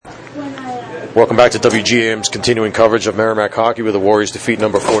Welcome back to WGAM's continuing coverage of Merrimack hockey, where the Warriors defeat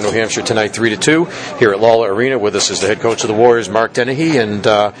number 4 New Hampshire tonight 3-2 here at Lawler Arena. With us is the head coach of the Warriors, Mark Dennehy, and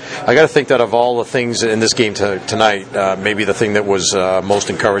I got to think that of all the things in this game tonight, maybe the thing that was most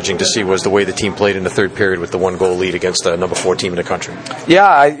encouraging to see was the way the team played in the third period with the 1-goal lead against the number 4 team in the country.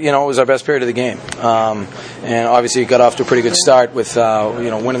 Yeah, it was our best period of the game, and obviously it got off to a pretty good start with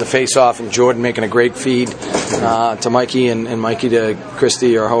winning the face-off and Jordan making a great feed to Mikey and Mikey to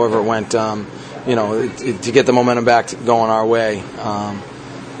Christie or however it went. To get the momentum back going our way,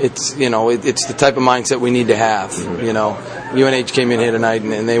 it's the type of mindset we need to have. UNH came in here tonight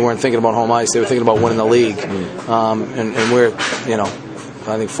and they weren't thinking about home ice; they were thinking about winning the league, and we're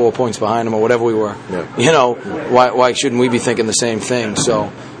I think 4 points behind them or whatever we were. Yeah. Why shouldn't we be thinking the same thing?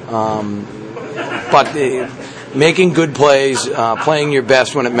 So, making good plays, playing your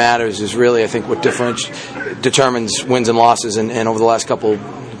best when it matters is really, I think, what determines wins and losses. And over the last couple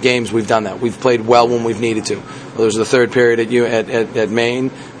games, we've done that. We've played well when we've needed to. Whether it was the third period at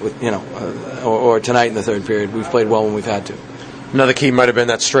Maine, or tonight in the third period, we've played well when we've had to. Another key might have been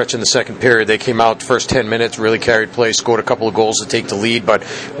that stretch in the second period. They came out the first 10 minutes, really carried play, scored a couple of goals to take the lead, but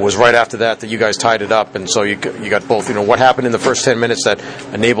it was right after that you guys tied it up, and so you got both. What happened in the first 10 minutes that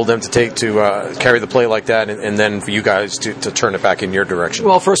enabled them to carry the play like that, and then for you guys to turn it back in your direction?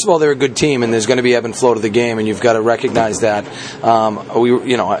 Well, first of all, they're a good team, and there's going to be ebb and flow to the game, and you've got to recognize that.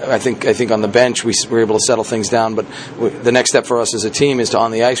 I think on the bench we were able to settle things down, but the next step for us as a team is to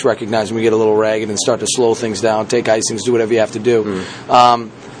on the ice recognize when we get a little ragged and start to slow things down, take icings, do whatever you have to do.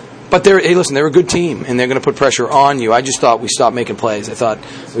 But they're a good team, and they're going to put pressure on you. I just thought we stopped making plays. I thought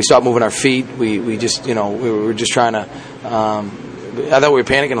we stopped moving our feet. We were just trying to. I thought we were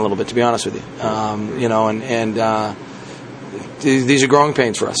panicking a little bit, to be honest with you. These are growing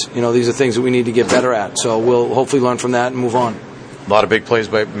pains for us. These are things that we need to get better at. So we'll hopefully learn from that and move on. A lot of big plays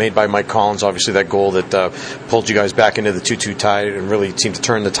made by Mike Collins. Obviously, that goal that pulled you guys back into the 2-2 tie and really seemed to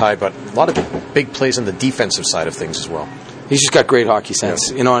turn the tide. But a lot of big plays on the defensive side of things as well. He's just got great hockey sense.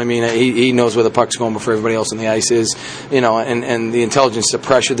 Yeah. You know what I mean? He knows where the puck's going before everybody else on the ice is. And the intelligence to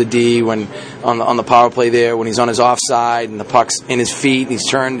pressure the D when on the power play there, when he's on his offside and the puck's in his feet, and he's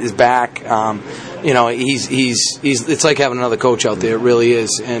turned his back. He's it's like having another coach out there. It really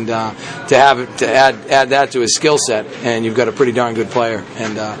is. And to add that to his skill set, and you've got a pretty darn good player.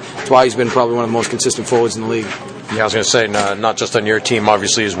 And that's why he's been probably one of the most consistent forwards in the league. Yeah, I was going to say, not just on your team,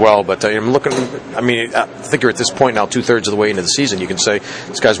 obviously, as well, but I'm looking, I think you're at this point now, 2/3 of the way into the season, you can say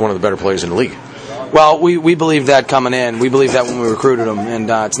this guy's one of the better players in the league. Well, we believe that coming in. We believe that when we recruited him, and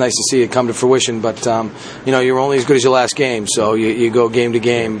it's nice to see it come to fruition, but, you're only as good as your last game, so you go game to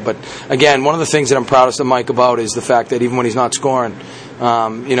game. But, again, one of the things that I'm proudest of Mike about is the fact that even when he's not scoring,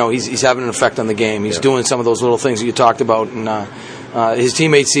 he's having an effect on the game. He's doing some of those little things that you talked about, and his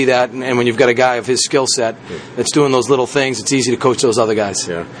teammates see that, and when you've got a guy of his skill set that's doing those little things, it's easy to coach those other guys.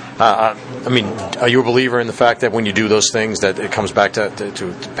 Yeah. Are you a believer in the fact that when you do those things that it comes back to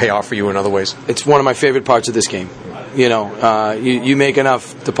pay off for you in other ways? It's one of my favorite parts of this game. You make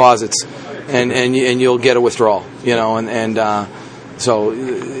enough deposits, and you'll get a withdrawal. So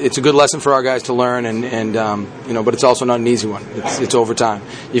it's a good lesson for our guys to learn, but it's also not an easy one. It's over time.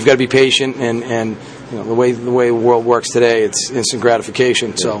 You've got to be patient, and the way the world works today, it's instant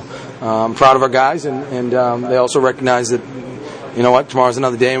gratification. So I'm proud of our guys, and they also recognize that, tomorrow's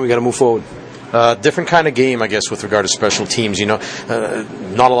another day, and we got to move forward. Different kind of game, I guess, with regard to special teams. Not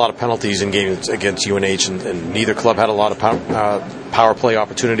a lot of penalties in games against UNH, and neither club had a lot of power play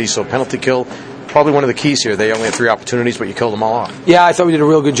opportunities. So penalty kill, probably one of the keys here. They only had 3 opportunities, but you killed them all off. Yeah, I thought we did a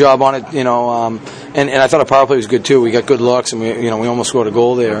real good job on it. And I thought our power play was good too. We got good looks, and we almost scored a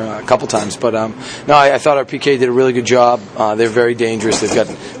goal there a couple times. But I thought our PK did a really good job. They're very dangerous. They've got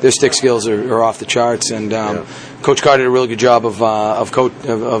their stick skills are off the charts, and Coach Carr did a really good job of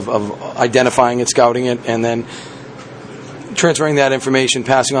identifying it, scouting it, and then transferring that information,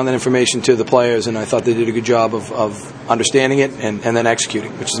 passing on that information to the players. And I thought they did a good job of understanding it and then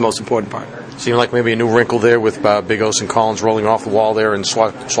executing, which is the most important part. Seemed like maybe a new wrinkle there with Bigos and Collins rolling off the wall there and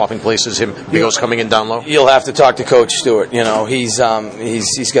swapping places. Bigos coming in down low. You'll have to talk to Coach Stewart. He's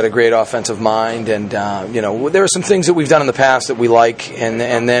got a great offensive mind, and there are some things that we've done in the past that we like, and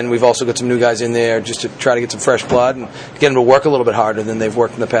then we've also got some new guys in there just to try to get some fresh blood and get them to work a little bit harder than they've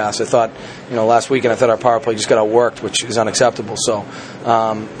worked in the past. I thought last weekend I thought our power play just got outworked, which is unacceptable. So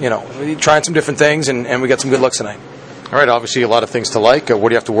trying some different things, and we got some good looks tonight. All right, obviously a lot of things to like. What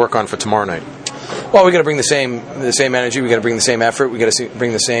do you have to work on for tomorrow night? Well, we got to bring the same energy. We got to bring the same effort. We got to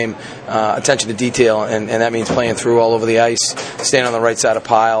bring the same attention to detail, and that means playing through all over the ice, staying on the right side of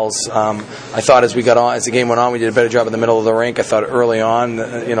piles. I thought as the game went on, we did a better job in the middle of the rink. I thought early on,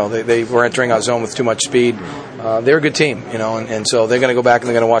 they were entering our zone with too much speed. They're a good team, and so they're going to go back and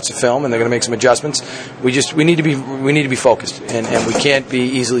they're going to watch the film and they're going to make some adjustments. We need to be focused, and we can't be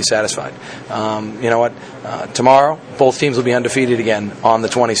easily satisfied. You know what? Tomorrow, both teams will be undefeated again on the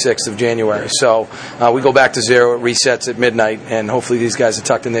 26th of January. So we go back to zero. It resets at midnight, and hopefully these guys are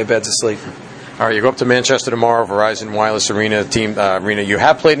tucked in their beds asleep. All right, you go up to Manchester tomorrow, Verizon Wireless Arena arena. You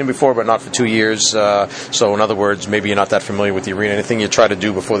have played in before, but not for 2 years. So, in other words, maybe you're not that familiar with the arena. Anything you try to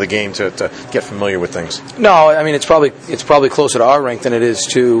do before the game to get familiar with things? No, I mean it's probably closer to our rink than it is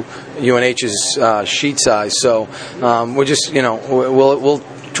to UNH's sheet size. So we're just we'll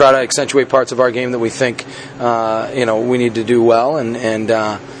try to accentuate parts of our game that we think we need to do well, and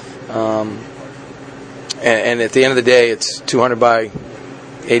at the end of the day, it's 200 by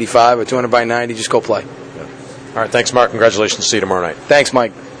 85 or 200 by 90. Just go play. All right, thanks, Mark. Congratulations. See you tomorrow night. Thanks,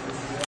 Mike.